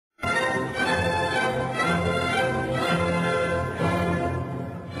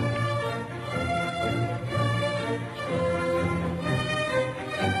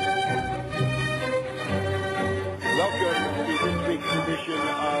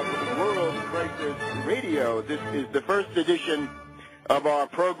of World Crisis Radio. This is the first edition of our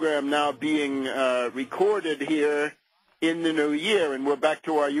program now being recorded here in the new year, and we're back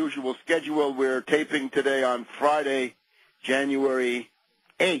to our usual schedule. We're taping today on Friday, January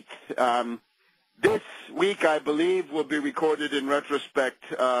 8th. This week, I believe, will be recorded in retrospect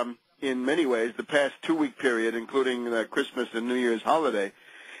in many ways, the past two-week period, including the Christmas and New Year's holiday.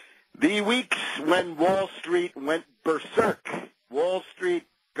 The weeks when Wall Street went berserk. Wall Street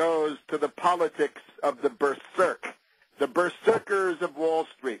goes to the politics of the berserk, the berserkers of Wall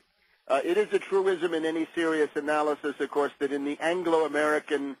Street. It is a truism in any serious analysis, of course, that in the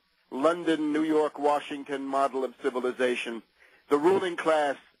Anglo-American London, New York, Washington model of civilization, the ruling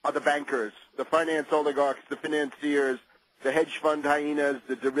class are the bankers, the finance oligarchs, the financiers, the hedge fund hyenas,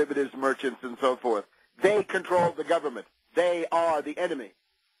 the derivatives merchants, and so forth. They control the government. They are the enemy.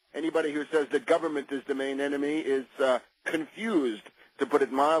 Anybody who says that government is the main enemy is confused, to put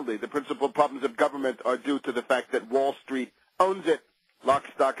it mildly. The principal problems of government are due to the fact that Wall Street owns it, lock,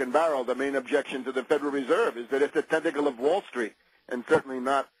 stock, and barrel. The main objection to the Federal Reserve is that it's a tentacle of Wall Street, and certainly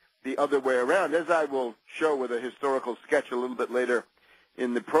not the other way around, as I will show with a historical sketch a little bit later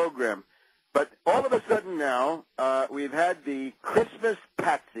in the program. But all of a sudden now, we've had the Christmas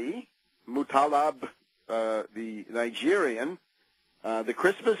patsy, Mutalab, the Nigerian. The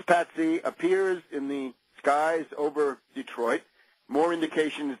Christmas patsy appears in the skies over Detroit. More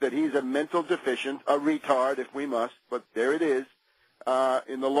indications that he's a mental deficient, a retard if we must, but there it is.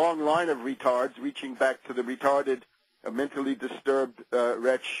 In the long line of retards, reaching back to the retarded, mentally disturbed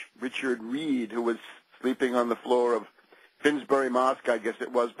wretch Richard Reed, who was sleeping on the floor of Finsbury Mosque, I guess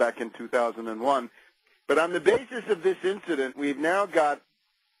it was, back in 2001. But on the basis of this incident, we've now got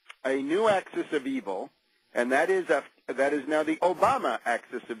a new axis of evil, and that is now the Obama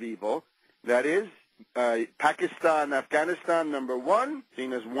axis of evil. That is Pakistan, Afghanistan, number one,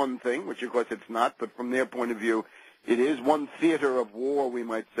 seen as one thing, which of course it's not, but from their point of view, it is one theater of war, we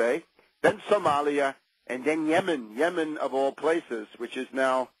might say. Then Somalia, and then Yemen, Yemen of all places, which is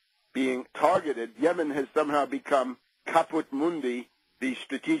now being targeted. Yemen has somehow become Caput Mundi, the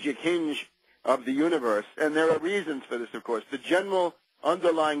strategic hinge of the universe. And there are reasons for this, of course. The general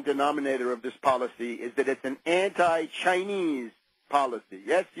underlying denominator of this policy is that it's an anti-Chinese policy.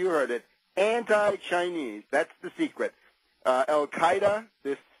 Yes, you heard it. Anti-Chinese. That's the secret. Al-Qaeda,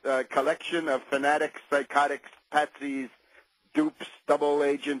 this collection of fanatics, psychotics, patsies, dupes, double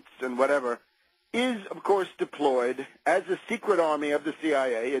agents, and whatever, is, of course, deployed as a secret army of the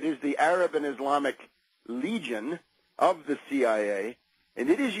CIA. It is the Arab and Islamic Legion of the CIA, and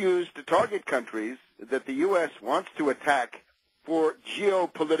it is used to target countries that the U.S. wants to attack for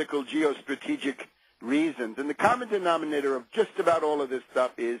geopolitical, geostrategic reasons. And the common denominator of just about all of this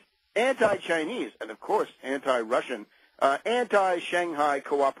stuff is anti-Chinese and, of course, anti-Russian, anti-Shanghai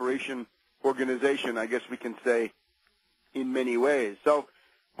Cooperation Organization, I guess we can say, in many ways. So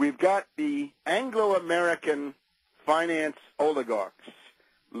we've got the Anglo-American finance oligarchs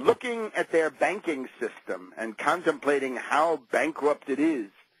looking at their banking system and contemplating how bankrupt it is,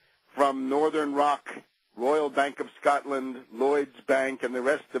 from Northern Rock, Royal Bank of Scotland, Lloyds Bank, and the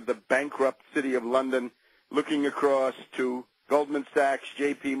rest of the bankrupt city of London, looking across to Goldman Sachs,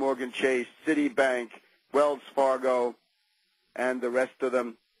 J.P. Morgan Chase, Citibank, Wells Fargo, and the rest of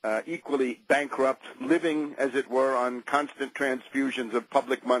them equally bankrupt, living, as it were, on constant transfusions of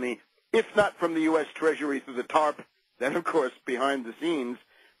public money, if not from the U.S. Treasury through the TARP, then, of course, behind the scenes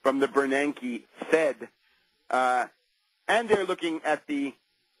from the Bernanke Fed. And they're looking at the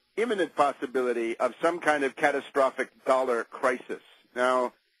imminent possibility of some kind of catastrophic dollar crisis.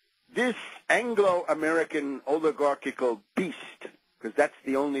 Now, this Anglo-American oligarchical beast, because that's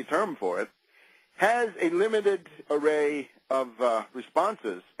the only term for it, has a limited array of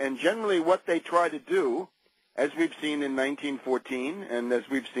responses. And generally what they try to do, as we've seen in 1914 and as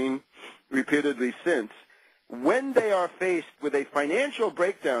we've seen repeatedly since, when they are faced with a financial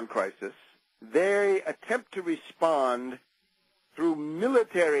breakdown crisis, they attempt to respond through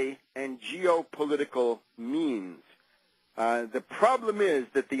military and geopolitical means. The problem is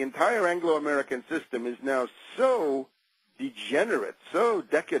that the entire Anglo-American system is now so degenerate, so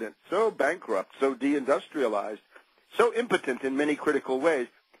decadent, so bankrupt, so deindustrialized, so impotent in many critical ways,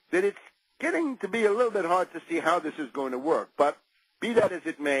 that it's getting to be a little bit hard to see how this is going to work. But be that as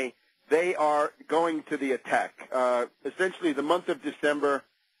it may, they are going to the attack. Essentially, the month of December,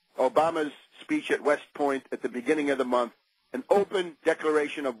 Obama's speech at West Point at the beginning of the month, an open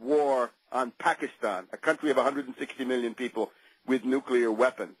declaration of war on Pakistan, a country of 160 million people with nuclear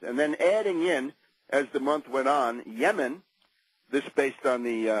weapons. And then adding in, as the month went on, Yemen, this based on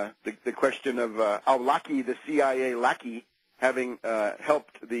the question of Al-Laki, the CIA lackey, having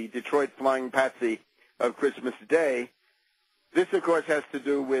helped the Detroit Flying Patsy of Christmas Day. This, of course, has to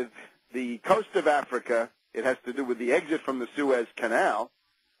do with the coast of Africa. It has to do with the exit from the Suez Canal.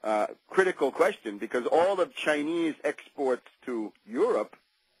 Critical question, because all of Chinese exports to Europe,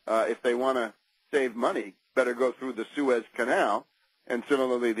 if they want to save money, better go through the Suez Canal, and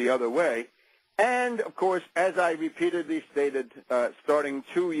similarly the other way. And, of course, as I repeatedly stated, starting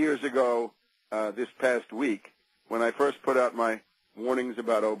 2 years ago this past week, when I first put out my warnings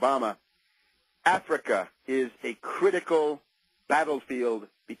about Obama, Africa is a critical battlefield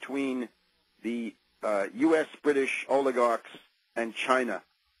between the U.S.-British oligarchs and China.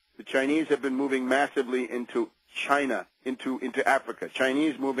 The Chinese have been moving massively into China, into Africa.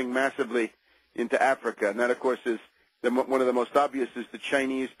 Chinese moving massively into Africa. And that, of course, is one of the most obvious is the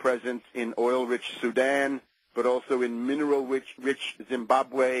Chinese presence in oil-rich Sudan, but also in mineral-rich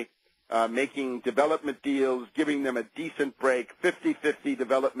Zimbabwe, making development deals, giving them a decent break, 50-50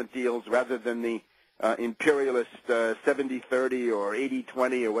 development deals rather than the imperialist 70-30 or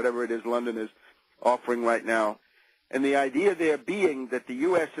 80-20 or whatever it is London is offering right now. And the idea there being that the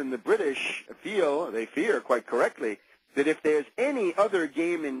U.S. and the British they fear quite correctly, that if there's any other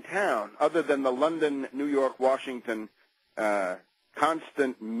game in town other than the London, New York, Washington,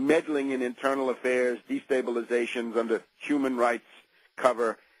 constant meddling in internal affairs, destabilizations under human rights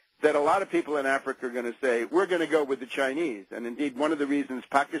cover, that a lot of people in Africa are going to say, we're going to go with the Chinese. And indeed, one of the reasons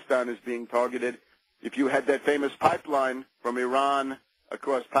Pakistan is being targeted, if you had that famous pipeline from Iran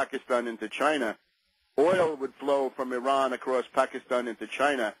across Pakistan into China, oil would flow from Iran across Pakistan into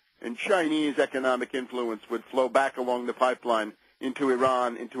China, and Chinese economic influence would flow back along the pipeline into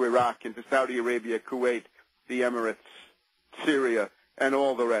Iran, into Iraq, into Saudi Arabia, Kuwait, the Emirates, Syria, and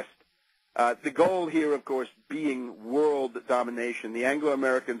all the rest. The goal here, of course, being world domination. The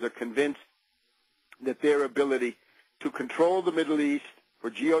Anglo-Americans are convinced that their ability to control the Middle East for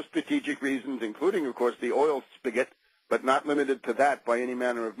geostrategic reasons, including, of course, the oil spigot, but not limited to that by any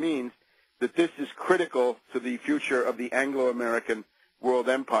manner of means, that this is critical to the future of the Anglo-American world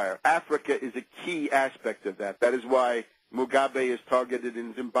empire. Africa is a key aspect of that. That is why Mugabe is targeted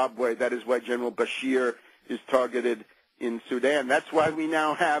in Zimbabwe. That is why General Bashir is targeted in Sudan. That's why we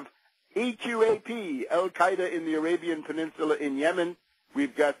now have EQAP, Al-Qaeda in the Arabian Peninsula in Yemen.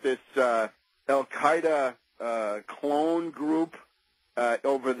 We've got this Al-Qaeda clone group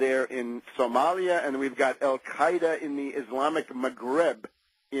over there in Somalia, and we've got Al-Qaeda in the Islamic Maghreb,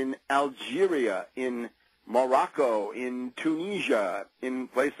 in Algeria, in Morocco, in Tunisia, in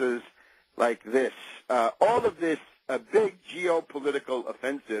places like this. All of this, a big geopolitical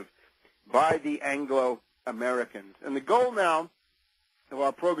offensive by the Anglo-Americans. And the goal now of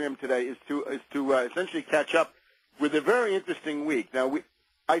our program today is to essentially catch up with a very interesting week. Now,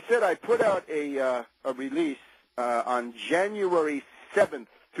 I said I put out a release on January 7th,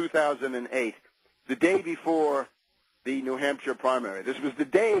 2008, the day before the New Hampshire primary. This was the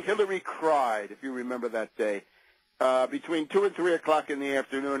day Hillary cried, if you remember that day. Between 2 and 3 o'clock in the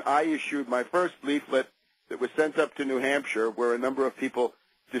afternoon, I issued my first leaflet that was sent up to New Hampshire, where a number of people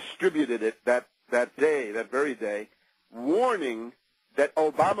distributed it that day, that very day, warning that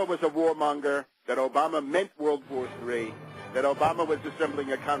Obama was a warmonger, that Obama meant World War III, that Obama was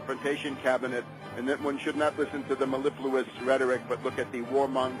assembling a confrontation cabinet, and that one should not listen to the mellifluous rhetoric but look at the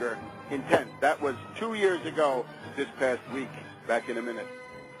warmonger intent. That was 2 years ago this past week. Back in a minute.